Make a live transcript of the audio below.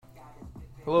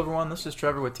Hello everyone, this is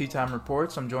Trevor with Tea Time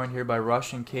Reports. I'm joined here by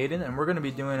Rush and Caden, and we're going to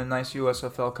be doing a nice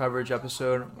USFL coverage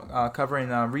episode covering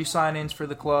re-signings for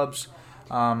the clubs,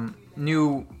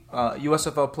 new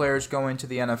USFL players going to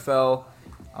the NFL,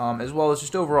 as well as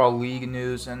just overall league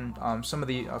news and some of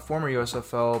the former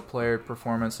USFL player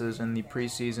performances in the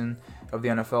preseason of the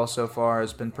NFL so far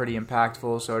has been pretty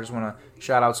impactful, so I just want to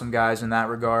shout out some guys in that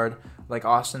regard, like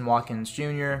Austin Watkins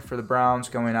Jr. for the Browns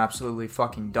going absolutely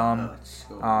fucking dumb.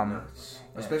 Nuts.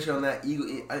 Especially on that Eagle.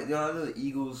 I know the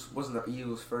Eagles wasn't the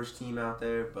Eagles' first team out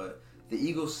there, but the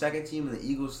Eagles' second team and the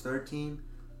Eagles' third team,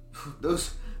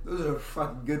 those are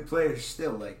fucking good players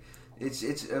still. Like it's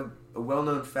a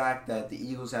well-known fact that the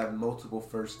Eagles have multiple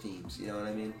first teams. You know what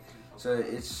I mean? So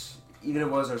it's even if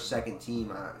it was our second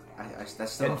team,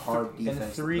 that's still a hard defense.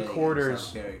 In three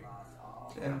quarters,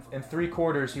 in 3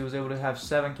 quarters, he was able to have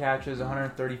 7 catches,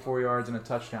 134 yards, and a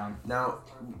touchdown. Now,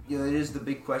 it is the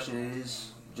big question. It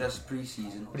is just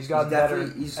preseason. But he's gotten better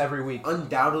every week.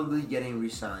 Undoubtedly getting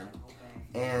re-signed.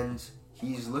 And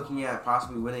he's looking at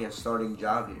possibly winning a starting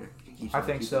job here. I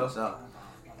think so. Up.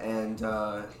 And,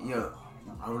 I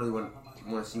really want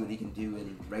to see what he can do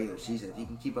in regular season. If he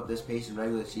can keep up this pace in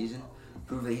regular season,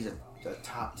 prove that he's a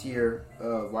top-tier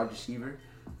wide receiver,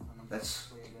 that's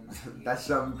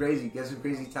something crazy. Get some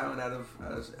crazy talent out of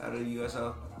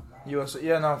USL.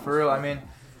 Yeah, no, for real. I mean,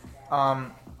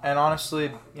 and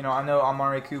honestly, I know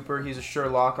Amari Cooper, he's a sure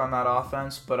lock on that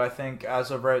offense, but I think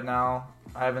as of right now,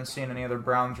 I haven't seen any other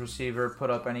Browns receiver put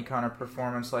up any kind of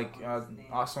performance like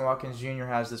Austin Watkins Jr.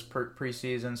 has this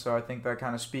preseason, so I think that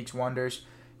kind of speaks wonders.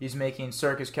 He's making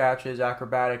circus catches,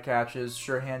 acrobatic catches,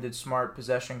 sure-handed, smart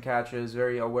possession catches,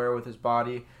 very aware with his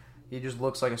body. He just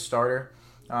looks like a starter.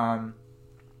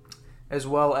 As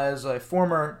well as a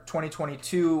former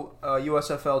 2022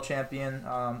 USFL champion,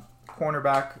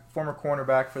 former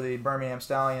cornerback for the Birmingham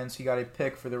Stallions. He got a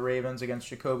pick for the Ravens against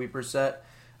Jacoby Brissett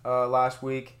last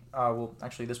week.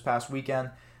 This past weekend.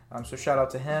 So shout out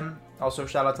to him. Also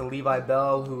shout out to Levi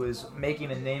Bell, who is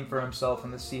making a name for himself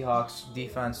in the Seahawks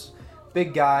defense.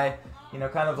 Big guy,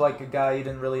 kind of like a guy you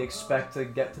didn't really expect to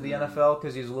get to the NFL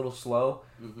because he's a little slow.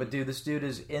 Mm-hmm. But dude, this dude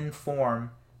is in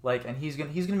form. And he's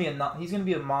gonna be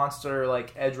a monster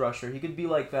edge rusher. He could be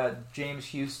like that James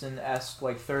Houston-esque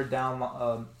third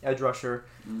down edge rusher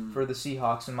for the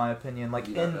Seahawks, in my opinion.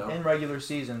 In regular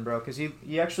season, bro, because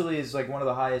he actually is one of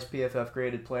the highest PFF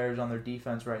graded players on their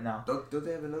defense right now. Don't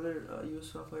they have another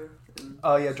USFL player?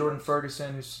 Yeah, Jordan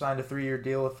Ferguson, who signed a 3-year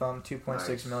deal with them,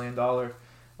 $2.6 million.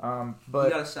 But he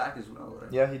got a sack as well,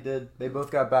 right? Yeah, he did. They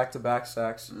both got back-to-back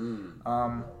sacks.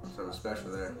 Something special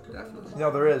there, definitely.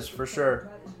 No, there is, for sure.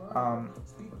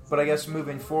 But I guess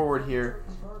moving forward here,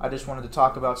 I just wanted to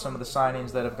talk about some of the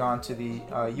signings that have gone to the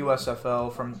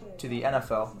USFL to the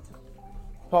NFL.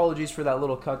 Apologies for that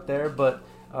little cut there, but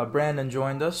Brandon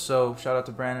joined us, so shout out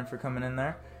to Brandon for coming in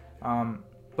there.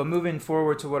 But moving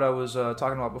forward to what I was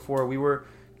talking about before, we were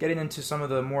getting into some of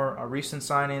the more recent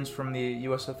signings from the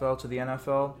USFL to the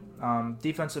NFL.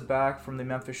 Defensive back from the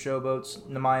Memphis Showboats,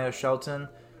 Nehemiah Shelton,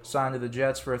 signed to the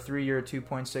Jets for a 3-year,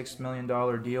 $2.6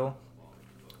 million deal.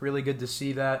 Really good to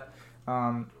see that.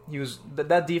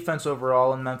 That defense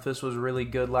overall in Memphis was really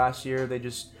good last year. They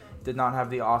just did not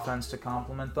have the offense to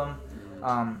complement them.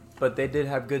 But they did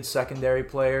have good secondary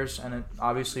players, and it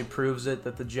obviously proves it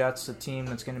that the Jets, a team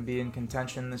that's going to be in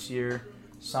contention this year,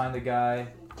 signed a guy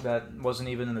that wasn't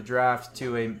even in the draft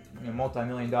to a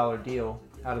multi-million-dollar deal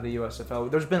out of the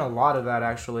USFL. There's been a lot of that,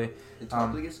 actually. Did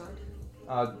Tarpley get signed?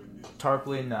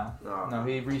 Tarpley, no. Oh. No,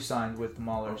 he re-signed with the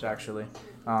Maulers, actually.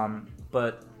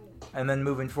 And then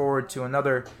moving forward to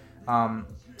another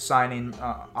signing,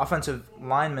 offensive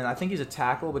lineman. I think he's a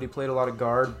tackle, but he played a lot of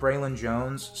guard. Braylon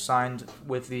Jones signed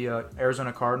with the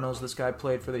Arizona Cardinals. This guy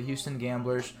played for the Houston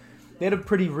Gamblers. They had a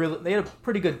pretty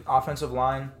good offensive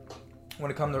line when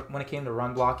it came to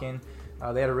run blocking.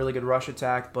 They had a really good rush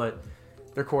attack, but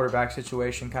their quarterback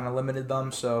situation kind of limited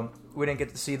them, so we didn't get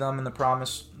to see them in the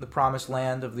promised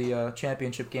land of the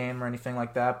championship game or anything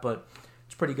like that. But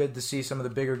it's pretty good to see some of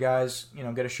the bigger guys,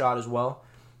 get a shot as well.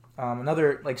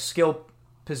 Another skill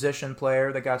position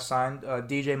player that got signed,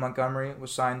 DJ Montgomery,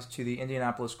 was signed to the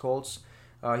Indianapolis Colts.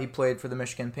 He played for the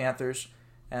Michigan Panthers,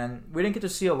 and we didn't get to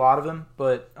see a lot of him,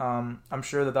 but I'm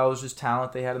sure that was just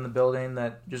talent they had in the building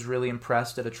that just really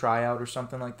impressed at a tryout or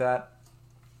something like that.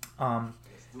 And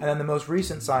then the most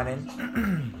recent signing,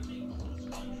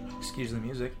 excuse the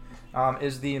music,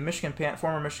 is the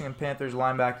former Michigan Panthers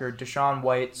linebacker Deshaun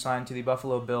White, signed to the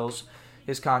Buffalo Bills.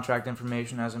 His contract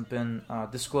information hasn't been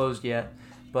disclosed yet,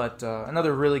 but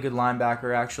another really good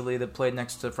linebacker, actually, that played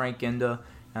next to Frank Ginda,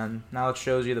 and now it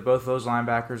shows you that both of those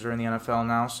linebackers are in the NFL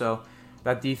now, so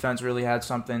that defense really had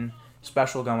something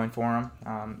special going for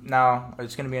them. Now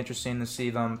it's going to be interesting to see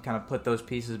them kind of put those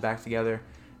pieces back together.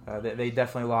 They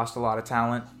definitely lost a lot of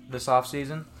talent this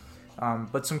offseason.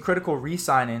 But some critical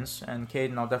re-signings, and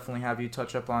Caden, I'll definitely have you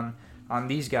touch up on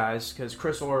these guys because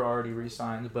Chris Orr already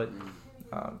re-signed, but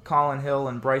Colin Hill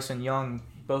and Bryson Young,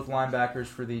 both linebackers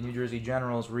for the New Jersey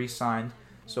Generals, re-signed.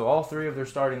 So all three of their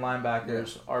starting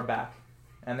linebackers are back,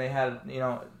 and they had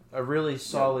a really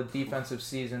solid defensive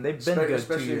season. They've been good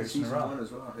 2 years in a row.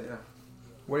 As well, yeah.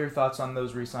 What are your thoughts on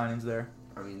those re-signings there?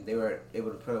 I mean, they were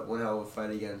able to put up one hell of a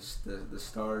fight against the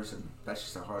Stars, and that's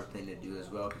just a hard thing to do as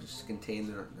well, to just contain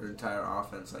their entire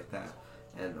offense like that.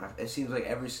 And it seems like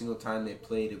every single time they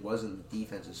played, it wasn't the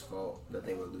defense's fault that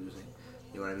they were losing.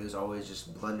 You know what I mean? It was always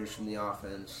just blunders from the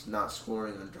offense, not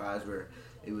scoring on drives where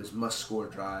it was must-score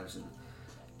drives, and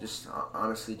just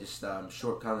honestly just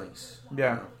shortcomings.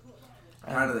 Yeah.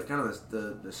 Kind of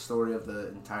the story of the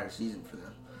entire season for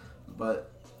them.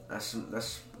 But that's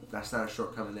not a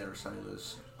shortcoming. They were signing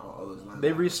all those linebackers.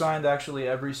 They re-signed actually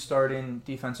every starting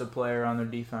defensive player on their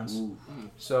defense. Ooh.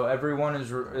 So everyone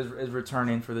is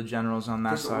returning for the Generals on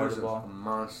that side of the ball. A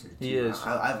monster. Too. He is.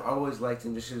 I've always liked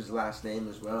him, just his last name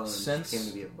as well, and he came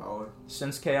to be a baller.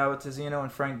 Since K.A. Tizino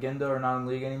and Frank Ginda are not in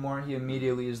the league anymore, he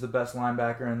immediately is the best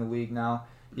linebacker in the league now.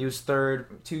 He was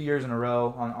third 2 years in a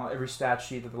row on every stat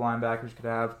sheet that the linebackers could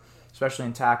have, especially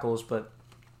in tackles, but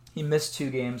he missed 2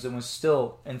 games and was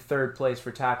still in third place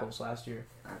for tackles last year.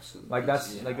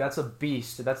 Absolutely. That's a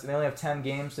beast. They only have 10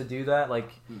 games to do that.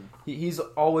 He's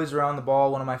always around the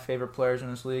ball, one of my favorite players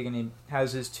in this league, and he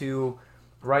has his 2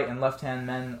 right and left hand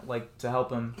men to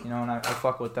help him, and I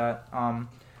fuck with that.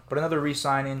 But another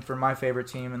re-signing for my favorite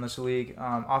team in this league,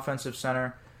 offensive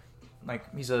center.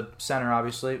 He's a center,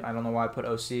 obviously. I don't know why I put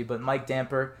OC, but Mike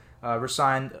Damper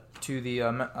resigned to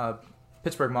the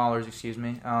Pittsburgh Maulers. Excuse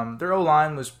me. Their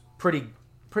O-line was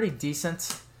pretty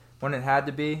decent when it had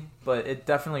to be, but it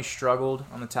definitely struggled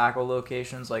on the tackle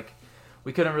locations.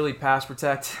 We couldn't really pass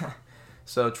protect,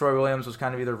 so Troy Williams was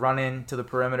kind of either running to the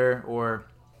perimeter or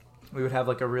we would have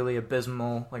a really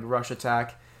abysmal rush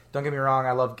attack. Don't get me wrong,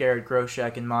 I love Garrett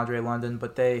Groshek and Madre London,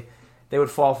 but they would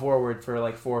fall forward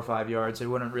for 4 or 5 yards. They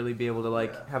wouldn't really be able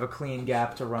to have a clean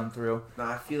gap to run through. No,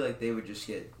 I feel like they would just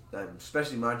get,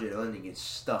 especially Madre London, gets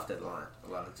stuffed at line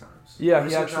a lot of times. Yeah, every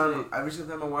single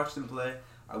time I watched him play,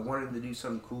 I wanted him to do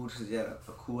something cool because he had a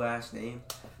cool ass name.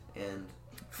 And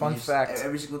fun fact,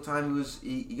 every single time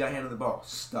he got handed the ball,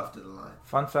 stuffed at the line.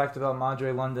 Fun fact about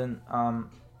Madre London: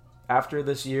 after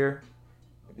this year,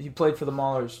 he played for the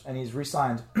Maulers and he's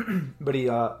re-signed, but he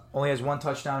only has 1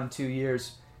 touchdown in 2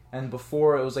 years. And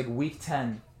before, it was week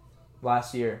 10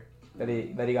 last year that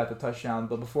he got the touchdown.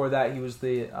 But before that, he was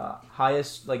the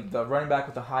highest, the running back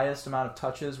with the highest amount of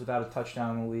touches without a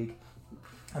touchdown in the league.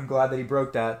 I'm glad that he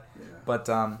broke that. Yeah. But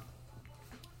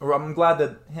I'm glad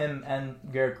that him and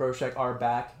Garrett Groshek are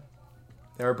back.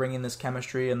 They're bringing this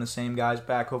chemistry and the same guys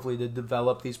back, hopefully to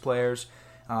develop these players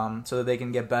so that they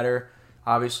can get better.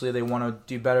 Obviously, they want to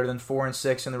do better than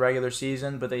 4-6 in the regular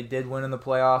season, but they did win in the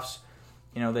playoffs.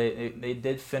 They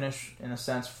did finish in a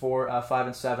sense 5-7.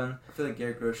 I feel like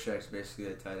Garrett Groshek's basically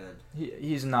a tight end.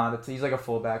 He's not. He's like a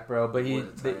fullback, bro. But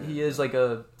he is like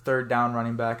a third down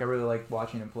running back. I really like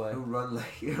watching him play. He'll run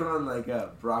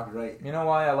like Brock Wright. You know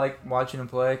why I like watching him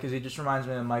play? Because he just reminds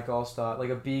me of Mike Allstott, like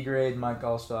a B grade Mike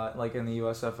Allstott, in the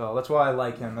USFL. That's why I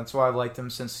like him. That's why I've liked him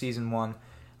since season 1.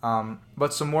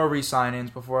 But some more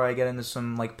re-signings before I get into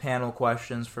some panel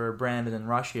questions for Brandon and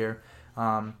Rush here.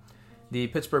 The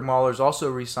Pittsburgh Maulers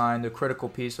also re-signed a critical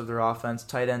piece of their offense,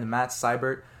 tight end Matt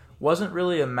Seibert. Wasn't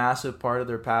really a massive part of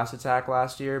their pass attack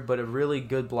last year, but a really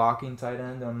good blocking tight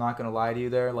end. I'm not going to lie to you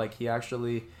there. He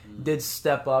actually did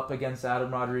step up against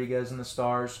Adam Rodriguez and the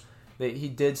Stars. He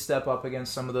did step up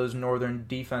against some of those northern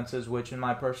defenses, which, in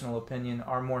my personal opinion,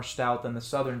 are more stout than the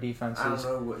southern defenses. I don't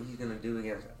know what he's going to do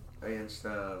against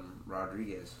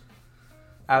Rodriguez.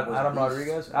 Adam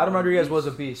Rodriguez was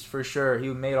a beast for sure. He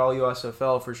made all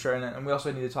USFL for sure, and we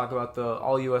also need to talk about the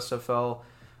all USFL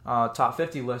top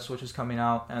 50 list, which is coming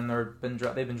out, and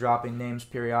they've been dropping names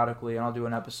periodically, and I'll do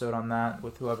an episode on that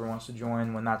with whoever wants to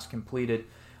join when that's completed.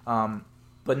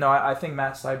 But no, I think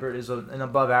Matt Seibert is an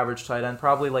above average tight end,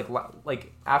 probably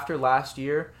like after last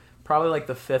year, probably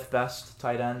the 5th best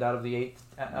tight end out of the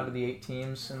 8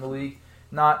 teams in the league.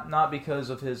 Not because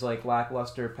of his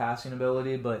lackluster passing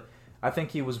ability, but I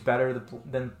think he was better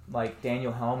than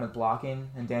Daniel Helm at blocking,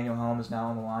 and Daniel Helm is now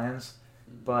on the Lions.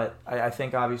 But I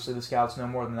think obviously the scouts know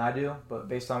more than I do. But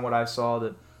based on what I saw,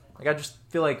 I just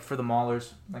feel for the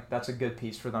Maulers, that's a good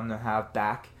piece for them to have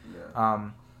back. Yeah.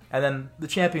 And then the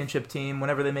championship team,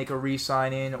 whenever they make a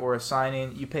re-signing or a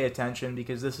signing, you pay attention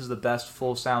because this is the best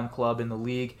full sound club in the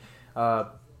league.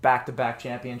 back-to-back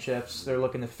championships. They're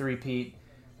looking to three-peat.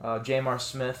 Jamar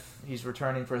Smith, he's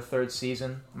returning for a third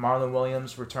season. Marlon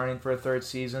Williams returning for a third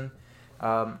season.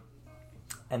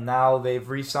 And now they've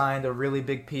re-signed a really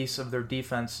big piece of their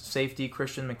defense. Safety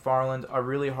Christian McFarland, a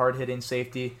really hard-hitting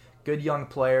safety. Good young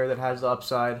player that has the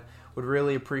upside. Would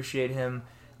really appreciate him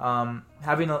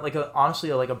having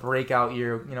honestly a breakout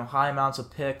year. High amounts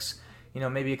of picks.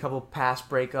 Maybe a couple pass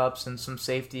breakups and some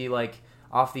safety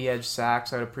off the edge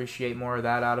sacks. I'd appreciate more of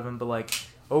that out of him. But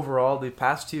overall, the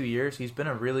past 2 years, he's been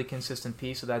a really consistent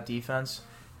piece of that defense,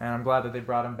 and I'm glad that they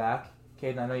brought him back.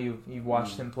 Caden, I know you've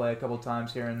watched him play a couple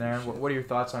times here and there. What are your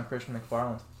thoughts on Christian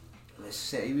McFarland?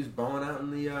 He was balling out in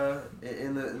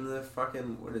the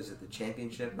fucking, what is it, the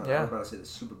championship? No, I was about to say the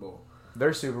Super Bowl.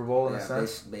 Their Super Bowl in a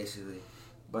sense. Basically.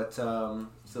 But still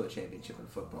a championship in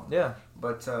football. Yeah.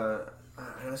 But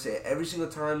I gotta say, every single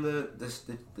time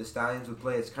the Stallions would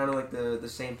play, it's kind of like the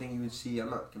same thing you would see. I'm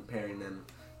not comparing them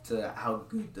to how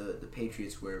good the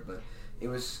Patriots were, but it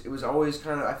was always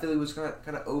kind of, I feel it was kind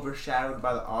of overshadowed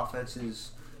by the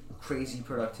offense's crazy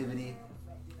productivity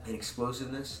and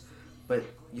explosiveness. But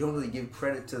you don't really give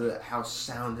credit to how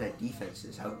sound that defense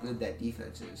is, how good that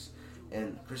defense is.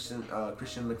 And Christian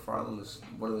McFarland was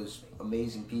one of those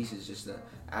amazing pieces, just an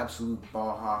absolute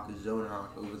ball hawk, a zone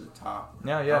hawk over the top.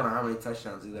 Yeah. I don't know how many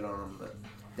touchdowns he lit on him, but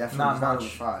definitely not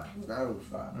over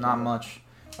five. Not much.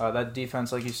 That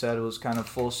defense, like you said, it was kind of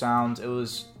full sound.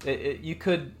 You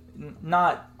could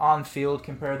not on field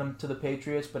compare them to the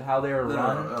Patriots, but how they were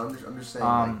run. No, I'm just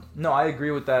saying. No, I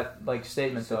agree with that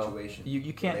statement situation. Though.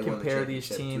 You can't compare these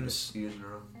teams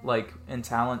in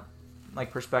talent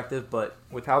perspective, but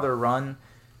with how they're run,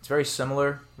 it's very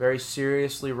similar. Very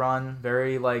seriously run.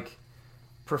 Very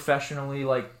professionally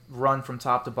run from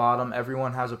top to bottom.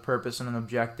 Everyone has a purpose and an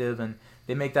objective, and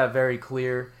they make that very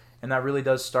clear. And that really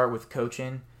does start with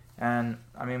coaching. And,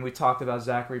 I mean, we talked about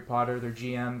Zachary Potter, their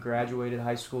GM, graduated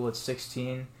high school at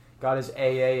 16, got his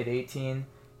AA at 18,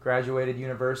 graduated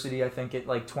university, I think, at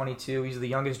 22. He's the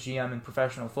youngest GM in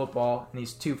professional football, and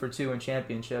he's 2 for 2 in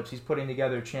championships. He's putting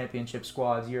together championship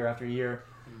squads year after year.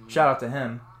 Mm-hmm. Shout out to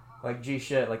him.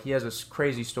 He has this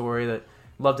crazy story that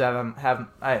I'd love to have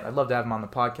him on the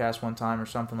podcast one time or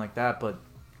something like that. But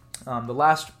the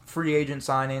last free agent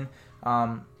signing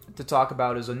to talk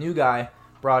about is a new guy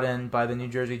brought in by the New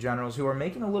Jersey Generals, who are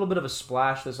making a little bit of a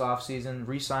splash this offseason,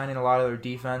 re-signing a lot of their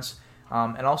defense,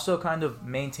 and also kind of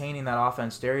maintaining that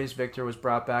offense. Darius Victor was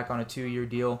brought back on a 2-year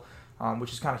deal,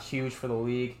 which is kind of huge for the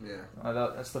league. Yeah.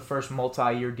 That's the first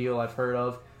multi-year deal I've heard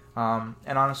of. And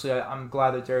honestly, I'm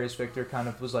glad that Darius Victor kind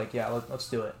of was let's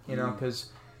do it,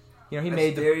 because he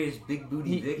made Darius Big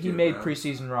Booty Victor. He made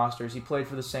preseason rosters. He played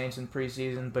for the Saints in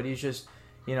preseason, but he's just,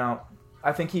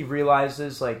 I think he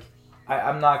realizes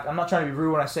I'm not trying to be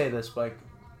rude when I say this, but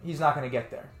he's not going to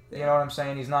get there. You know what I'm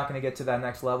saying? He's not going to get to that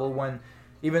next level.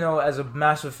 Even though as a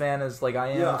massive fan as I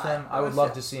am with him, I would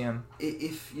love to see him.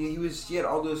 He had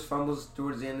all those fumbles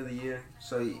towards the end of the year,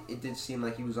 so it did seem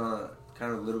like he was on a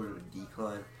kind of a little bit of a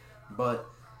decline. But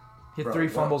he had 3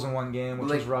 fumbles in one game,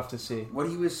 which was rough to see. What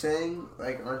he was saying,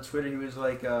 on Twitter, he was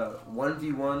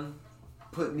 1v1,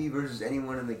 put me versus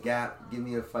anyone in the gap, give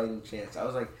me a fighting chance. I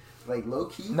was low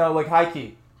key. No, high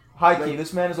key. High key.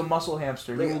 This man is a muscle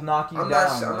hamster. He will knock you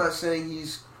down. I'm not saying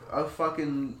he's a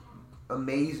fucking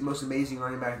most amazing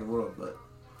running back in the world, but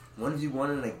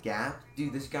 1v1 in a gap,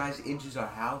 dude. This guy's inches are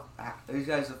how? These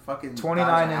guys are fucking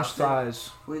 29-inch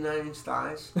thighs. 29-inch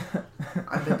thighs.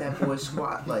 I bet that boy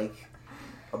squat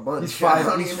a bunch. He's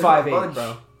 5'8",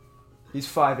 bro. He's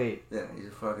 5'8". Yeah, he's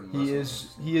a fucking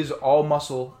muscle. He is all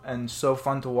muscle and so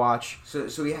fun to watch.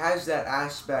 So he has that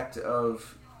aspect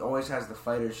of always has the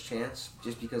fighter's chance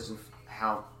just because of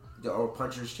or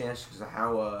puncher's chance because of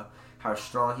how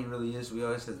strong he really is. We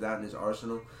always have that in his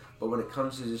arsenal. But when it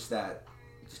comes to just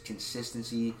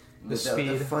consistency, the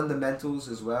speed, the fundamentals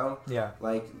as well. Yeah,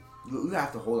 you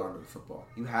have to hold on to the football.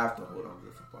 You have to hold on to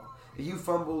the football. If you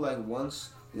fumble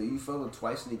once, you fumble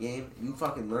twice in the game, you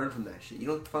fucking learn from that shit. You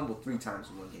don't fumble 3 times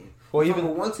in one game. Well, even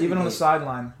on the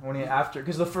sideline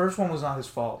because the first one was not his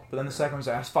fault, but then the second was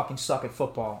I fucking suck at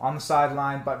football on the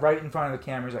sideline, but right in front of the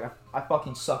camera, he's I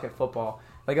fucking suck at football.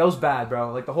 That was bad,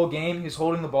 bro. The whole game, he's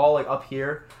holding the ball up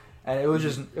here, and it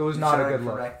was not a good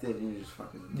look.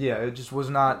 It just was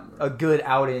not a good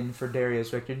outing for Darius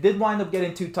Victor. Did wind up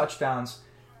getting 2 touchdowns.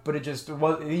 But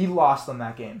he lost them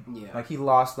that game. Yeah. He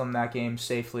lost them that game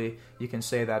safely, you can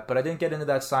say that. But I didn't get into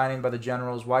that signing by the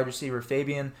Generals. Wide receiver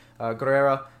Fabian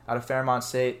Guerrera out of Fairmont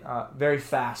State. Very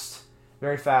fast.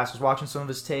 Very fast. I was watching some of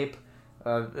his tape.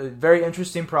 A very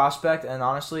interesting prospect. And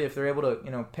honestly, if they're able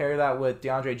to pair that with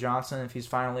DeAndre Johnson, if he's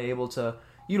finally able to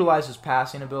utilize his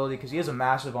passing ability because he has a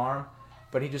massive arm,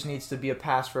 but he just needs to be a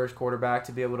pass-first quarterback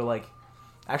to be able to like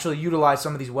actually utilize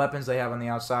some of these weapons they have on the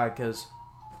outside because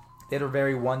they had a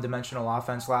very one-dimensional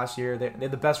offense last year. They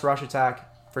had the best rush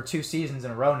attack for 2 seasons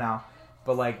in a row now,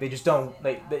 but like they just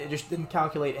didn't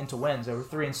calculate into wins. They were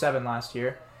 3-7 last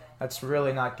year. That's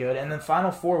really not good. And then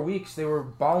final 4 weeks they were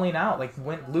balling out, like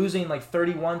losing like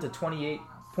 31 to 28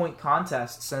 point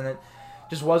contests, and it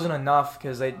just wasn't enough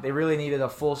because they really needed a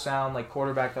full sound like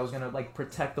quarterback that was gonna like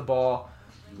protect the ball,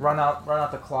 run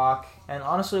out the clock. And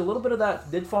honestly, a little bit of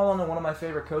that did fall on one of my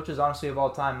favorite coaches, honestly, of all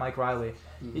time, Mike Riley.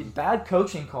 Bad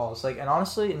coaching calls, like, and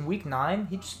honestly, in week 9,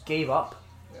 he just gave up.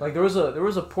 Like there was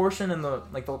a portion in the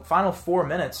final 4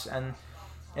 minutes, and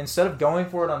instead of going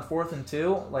for it on 4th and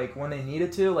 2, like when they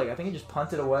needed to, like I think he just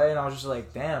punted away, and I was just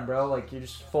like, damn, bro, like you're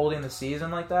just folding the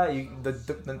season like that.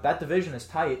 That division is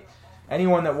tight.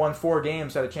 Anyone that won 4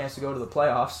 games had a chance to go to the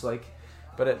playoffs, like.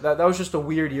 But that was just a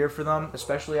weird year for them,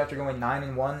 especially after going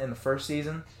 9-1 in the first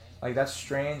season. Like that's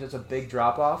strange. It's a big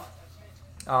drop off.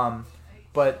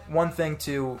 But one thing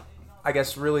to, I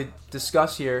guess, really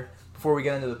discuss here before we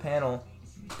get into the panel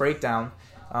breakdown,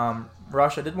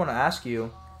 Rush, I did want to ask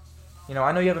you. You know,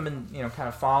 I know you haven't been, kind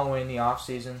of following the off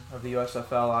season of the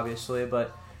USFL, obviously,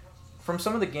 but from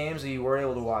some of the games that you were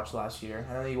able to watch last year,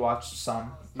 I know you watched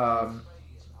some.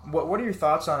 What are your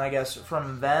thoughts on, I guess,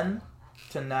 from then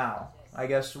to now? I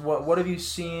guess, what have you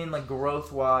seen, like,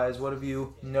 growth-wise? What have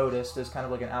you noticed as kind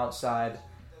of like an outside,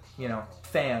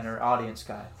 fan or audience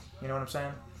guy? You know what I'm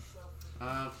saying?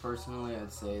 Personally,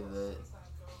 I'd say that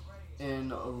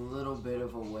in a little bit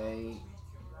of a way,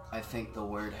 I think the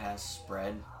word has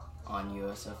spread on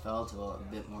USFL to a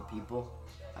bit more people.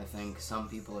 I think some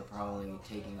people are probably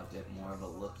taking a bit more of a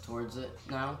look towards it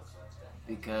now,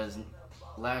 because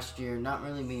last year, not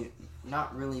really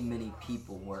many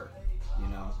people were,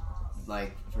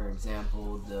 Like, for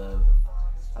example,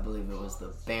 I believe it was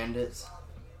the Bandits.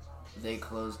 They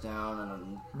closed down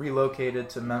and relocated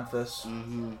to Memphis.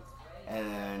 Mm-hmm.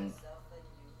 And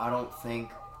I don't think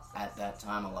at that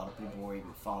time a lot of people were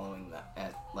even following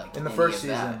that in the first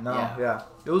season. Yeah.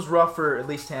 It was rough for at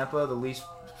least Tampa, the least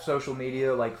social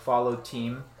media followed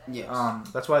team. Yes.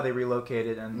 That's why they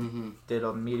relocated and did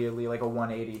immediately a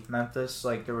 180. Memphis,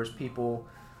 there was people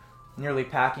nearly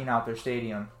packing out their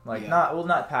stadium.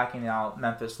 Not packing out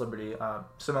Memphis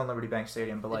Simone Liberty Bank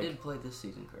Stadium, but they did play this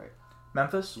season, correct?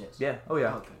 Memphis? Yes. Yeah. Oh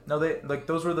yeah. Okay. No, they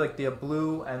those were the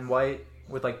blue and white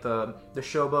with the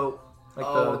showboat,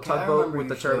 the tugboat with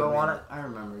the turbo on it. I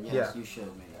remember. Yes, you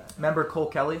showed me that. Remember Cole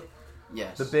Kelly?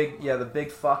 Yes. The big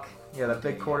fuck. Yeah, that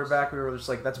big quarterback. Yes. We were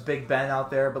just that's Big Ben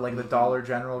out there, but the Dollar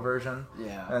General version.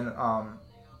 Yeah. And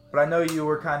but I know you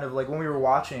were kind of when we were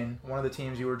watching, one of the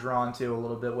teams you were drawn to a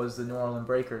little bit was the New Orleans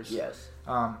Breakers. Yes.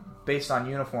 Based on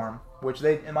uniform, which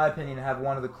they, in my opinion, have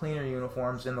one of the cleaner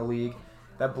uniforms in the league.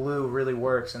 That blue really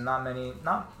works, and not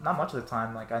much of the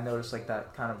time. I noticed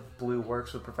that kind of blue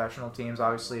works with professional teams.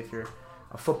 Obviously, if you're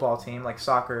a football team,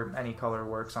 soccer, any color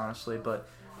works, honestly. But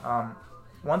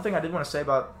one thing I did want to say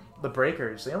about the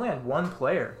Breakers, they only had one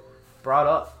player brought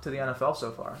up to the NFL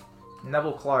so far.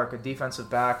 Neville Clark, a defensive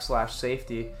back /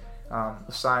 safety,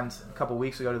 signed a couple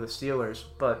weeks ago to the Steelers.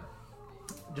 But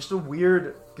just a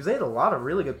weird, because they had a lot of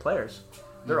really good players.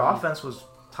 Their offense was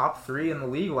top 3 in the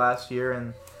league last year,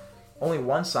 and only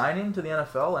one signing to the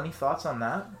NFL. Any thoughts on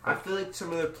that? I feel like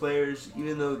some of their players,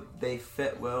 even though they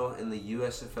fit well in the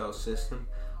USFL system,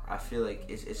 I feel like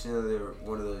it's another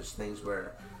one of those things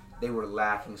where they were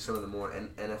lacking some of the more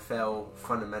NFL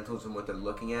fundamentals and what they're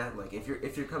looking at.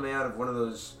 If you're coming out of one of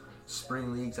those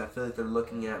spring leagues, I feel like they're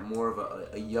looking at more of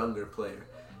a younger player,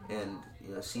 and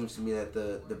it seems to me that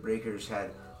the Breakers had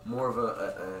more of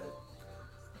a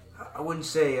I wouldn't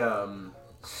say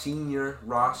senior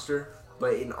roster,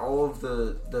 but in all of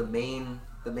the main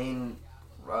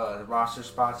roster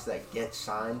spots that get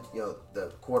signed,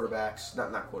 the quarterbacks,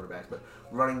 not quarterbacks, but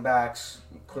running backs,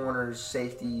 corners,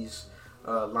 safeties,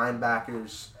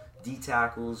 linebackers, D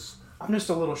tackles. I'm just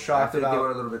a little shocked about they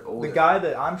were a little bit older. The guy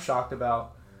that I'm shocked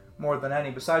about more than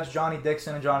any, besides Johnny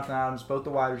Dixon and Jonathan Adams, both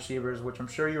the wide receivers, which I'm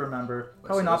sure you remember,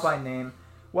 probably not by name.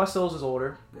 Wes Hills is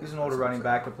older. He's an older running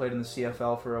back that played in the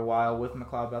CFL for a while with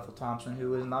McLeod Bethel Thompson,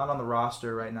 who is not on the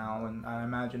roster right now. And I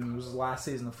imagine it was his last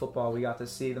season of football we got to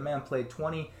see. The man played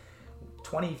 21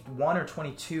 or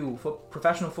 22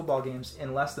 professional football games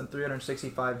in less than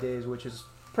 365 days, which is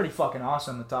pretty fucking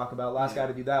awesome to talk about. Last guy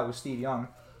to do that was Steve Young.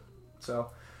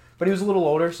 But he was a little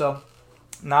older, so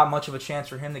not much of a chance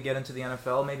for him to get into the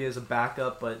NFL. Maybe as a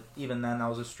backup, but even then that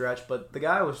was a stretch. But the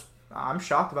guy I'm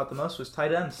shocked about the most was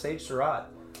tight end Sage Surratt.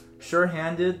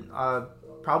 Sure-handed,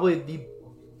 probably the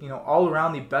all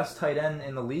around the best tight end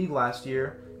in the league last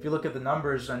year. If you look at the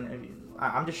numbers, and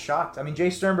I'm just shocked. I mean, Jay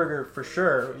Sternberger for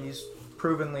sure. He's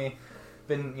provenly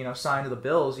been signed to the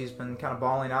Bills. He's been kind of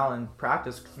balling out in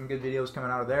practice. Some good videos coming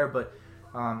out of there, but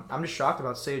I'm just shocked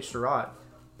about Sage Surratt.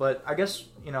 But I guess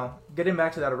getting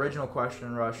back to that original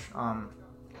question, Rush.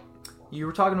 You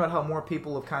were talking about how more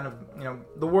people have kind of,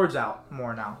 the word's out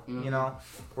more now. Mm-hmm.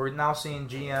 We're now seeing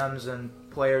GMs and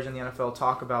players in the NFL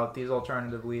talk about these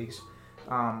alternative leagues.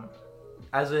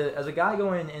 As a guy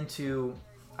going into,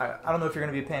 I don't know if you're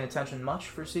going to be paying attention much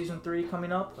for season 3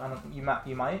 coming up. You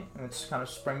might. It's kind of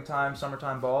springtime,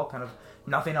 summertime ball. Kind of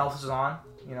nothing else is on.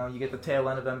 You get the tail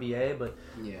end of NBA, but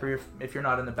if you're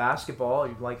not into basketball,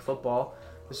 you like football,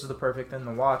 this is the perfect thing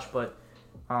to watch. But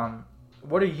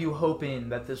what are you hoping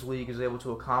that this league is able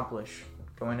to accomplish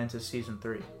going into season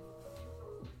 3?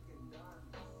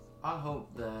 I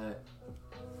hope that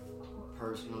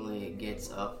personally it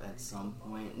gets up at some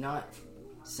point. Not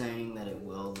saying that it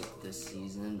will this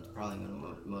season. It's probably going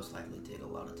to most likely take a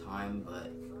lot of time,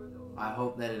 but I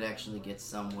hope that it actually gets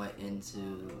somewhat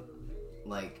into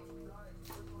like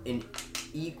an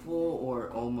equal or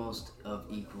almost of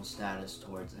equal status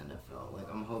towards NFL. Like,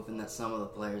 I'm hoping that some of the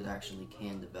players actually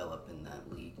can develop in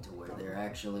that league to where they're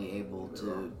actually able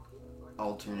to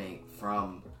alternate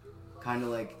from kind of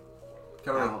like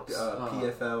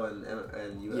PFL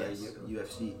and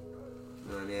UFC.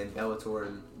 And Bellator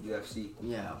and UFC.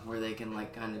 Yeah, where they can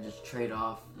like kind of just trade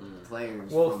off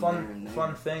players. Well, from there and there.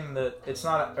 fun thing that it's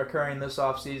not occurring this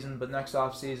offseason, but next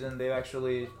offseason they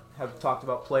actually have talked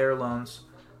about player loans.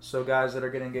 So guys that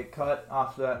are going to get cut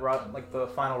off that like the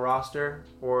final roster,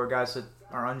 or guys that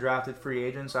are undrafted free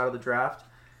agents out of the draft,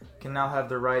 can now have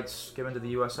their rights given to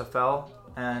the USFL,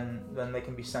 and then they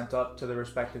can be sent up to their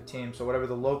respective teams. So whatever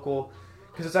the local,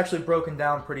 because it's actually broken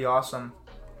down pretty awesome.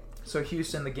 So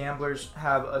Houston, the Gamblers,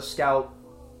 have a scout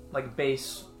like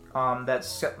base that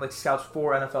scouts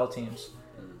 4 NFL teams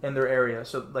in their area.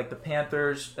 So like the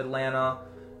Panthers, Atlanta,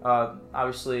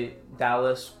 obviously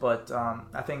Dallas, but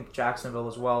I think Jacksonville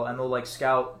as well. And they'll like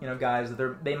scout guys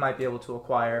that they might be able to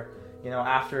acquire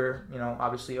after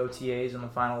obviously OTAs and the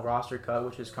final roster cut,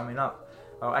 which is coming up.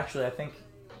 Actually, I think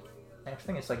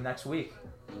it's like next week.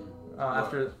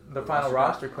 After the final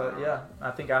roster cut,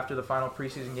 I think after the final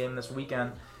preseason game this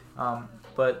weekend.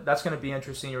 But that's going to be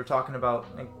interesting. You were talking about,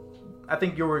 I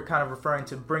think you were kind of referring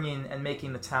to bringing and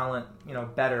making the talent,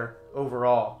 better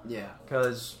overall. Yeah.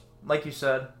 Because, like you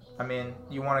said, I mean,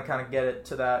 you want to kind of get it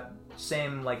to that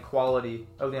same like quality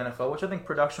of the NFL, which I think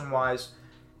production-wise,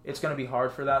 it's going to be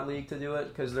hard for that league to do it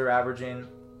because they're averaging,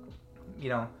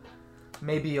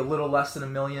 maybe a little less than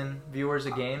 1 million viewers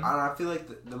a game. I feel like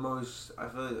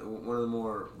one of the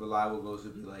more reliable goals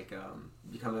would be like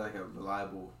becoming like a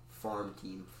reliable farm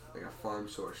team, like a farm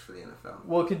source for the NFL.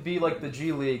 Well, it could be like the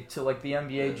G League to like the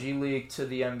NBA, G League to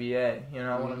the NBA. You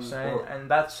know what I'm saying? And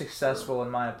that's successful in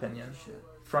my opinion.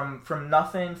 From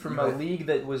nothing, from a league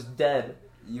that was dead.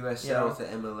 USL to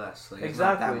MLS, like, exactly. It's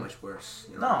not that much worse.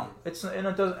 It's and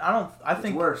it doesn't. I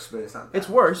think it's worse, but it's not. It's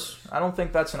worse. I don't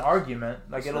think that's an argument.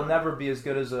 Like it'll never be as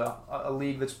good as a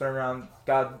league that's been around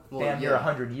damn near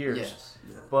 100 years. Yes.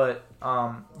 Yeah. But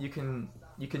you can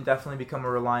definitely become a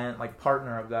reliant like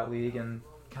partner of that league and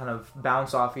kind of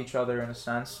bounce off each other in a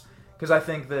sense. Because I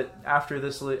think that after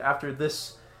this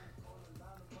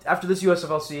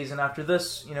USFL season, after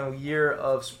this year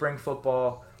of spring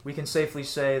football, we can safely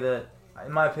say that,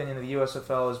 in my opinion, the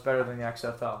USFL is better than the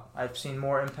XFL. I've seen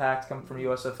more impact come from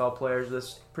USFL players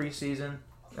this preseason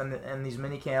and these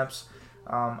mini camps.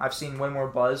 I've seen way more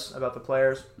buzz about the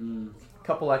players. A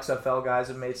couple XFL guys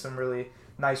have made some really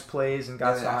nice plays and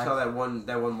got signed. I saw that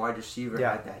one wide receiver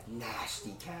had that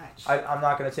nasty catch. I'm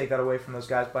not going to take that away from those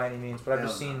guys by any means, but I've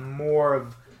just seen more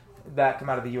of that come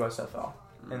out of the USFL.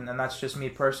 And that's just me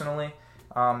personally.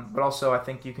 But also I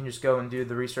think you can just go and do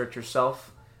the research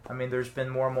yourself. I mean, there's been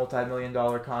more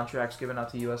multi-million-dollar contracts given out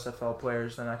to USFL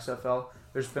players than XFL.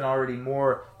 There's been already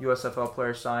more USFL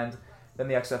players signed than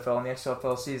the XFL, and the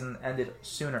XFL season ended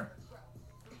sooner.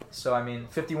 So, I mean,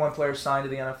 51 players signed to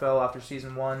the NFL after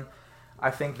season 1.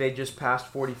 I think they just passed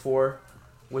 44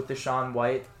 with Deshaun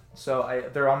White. So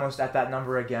they're almost at that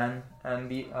number again, and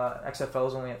the XFL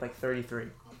is only at like 33.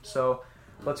 So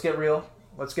let's get real.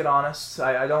 Let's get honest.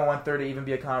 I don't want there to even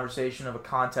be a conversation of a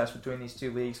contest between these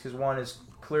two leagues because one is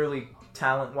clearly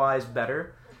talent-wise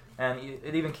better, and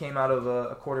it even came out of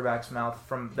a quarterback's mouth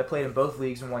that played in both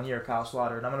leagues in 1 year, Kyle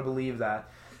Slaughter, and I'm going to believe that.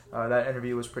 That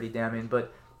interview was pretty damning.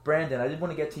 But Brandon, I did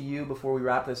want to get to you before we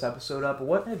wrap this episode up.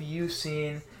 What have you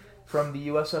seen from the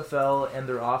USFL and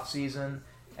their off-season?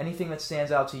 Anything that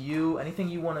stands out to you? Anything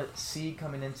you want to see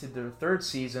coming into their third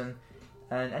season?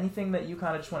 and anything that you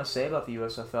kind of just want to say about the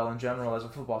USFL in general as a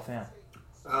football fan.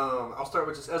 I'll start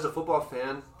with just as a football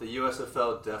fan, the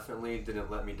USFL definitely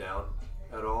didn't let me down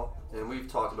at all. And we've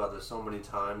talked about this so many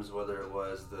times, whether it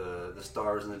was the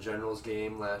Stars and the Generals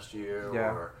game last year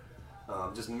or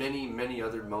just many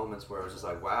other moments where I was just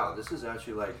like, wow, this is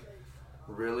actually like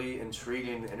really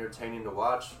intriguing, entertaining to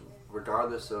watch,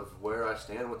 regardless of where I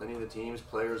stand with any of the teams,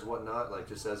 players, whatnot. Like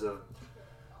just as a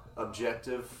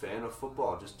objective fan of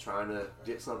football, just trying to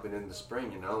get something in the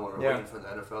spring, when we're waiting for the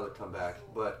NFL to come back.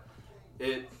 But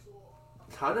it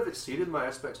kind of exceeded my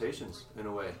expectations in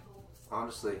a way,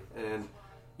 honestly. And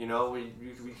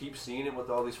we keep seeing it with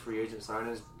all these free agent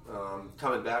signings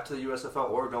coming back to the USFL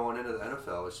or going into the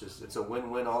NFL. It's a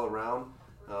win-win all around.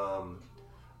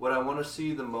 What I want to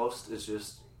see the most is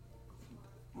just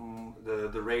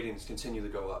the ratings continue to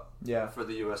go up for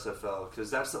the USFL,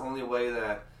 because that's the only way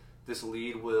that this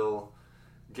league will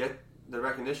get the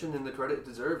recognition and the credit it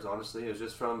deserves, honestly, is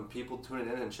just from people tuning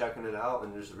in and checking it out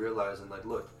and just realizing, like,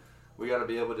 look, we got to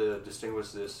be able to distinguish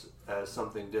this as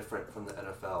something different from the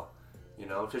NFL,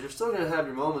 because you're still going to have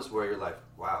your moments where you're like,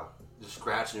 wow, just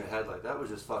scratching your head like, that was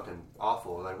just fucking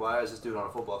awful. Like, why is this dude on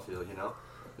a football field,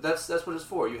 But that's what it's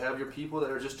for. You have your people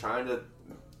that are just trying to,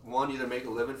 one, either make a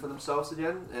living for themselves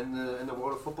again in the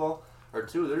world of football, or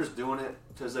two, they're just doing it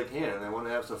because they can, and they want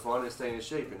to have some fun and stay in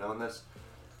shape, and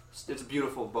it's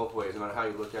beautiful both ways, no matter how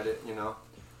you look at it,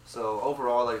 So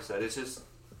overall, like I said, it's just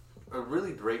a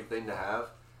really great thing to have,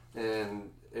 and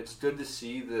it's good to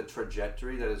see the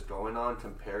trajectory that is going on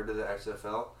compared to the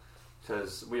XFL,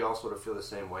 because we all sort of feel the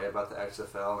same way about the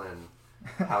XFL and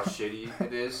how shitty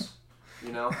it is,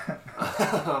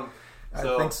 I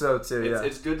think so too.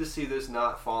 It's good to see this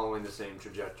not following the same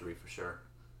trajectory for sure.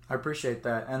 I appreciate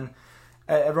that. And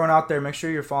everyone out there, make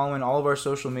sure you're following all of our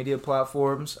social media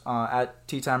platforms at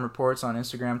Tea Time Reports on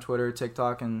Instagram, Twitter,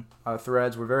 TikTok, and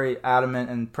Threads. We're very adamant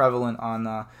and prevalent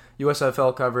on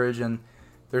USFL coverage, and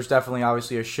there's definitely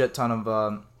obviously a shit ton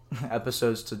of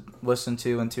episodes to listen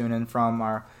to and tune in from.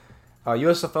 Our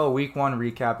USFL Week 1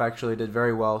 recap actually did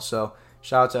very well, so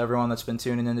shout out to everyone that's been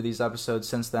tuning into these episodes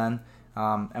since then.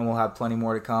 And we'll have plenty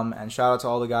more to come. And shout out to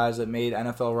all the guys that made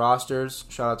NFL rosters.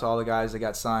 Shout out to all the guys that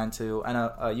got signed to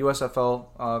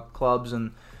USFL clubs.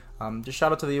 And just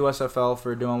shout out to the USFL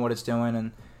for doing what it's doing.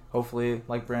 And hopefully,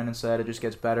 like Brandon said, it just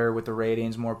gets better with the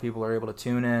ratings. More people are able to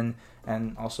tune in.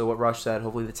 And also what Rush said,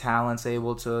 hopefully the talent's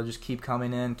able to just keep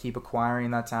coming in, keep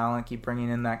acquiring that talent, keep bringing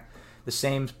in the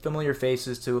same familiar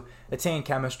faces to attain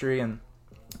chemistry and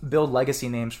build legacy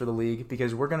names for the league,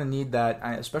 because we're going to need that,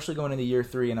 especially going into year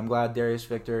 3, and I'm glad Darius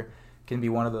Victor can be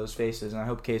one of those faces, and I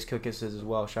hope Case Cookus is as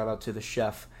well. Shout out to the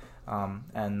chef.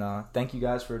 And thank you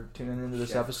guys for tuning into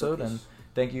this episode, Cookus. And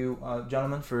thank you,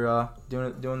 gentlemen, for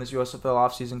doing this USFL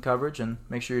offseason coverage, and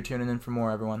make sure you're tuning in for more,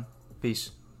 everyone.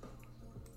 Peace.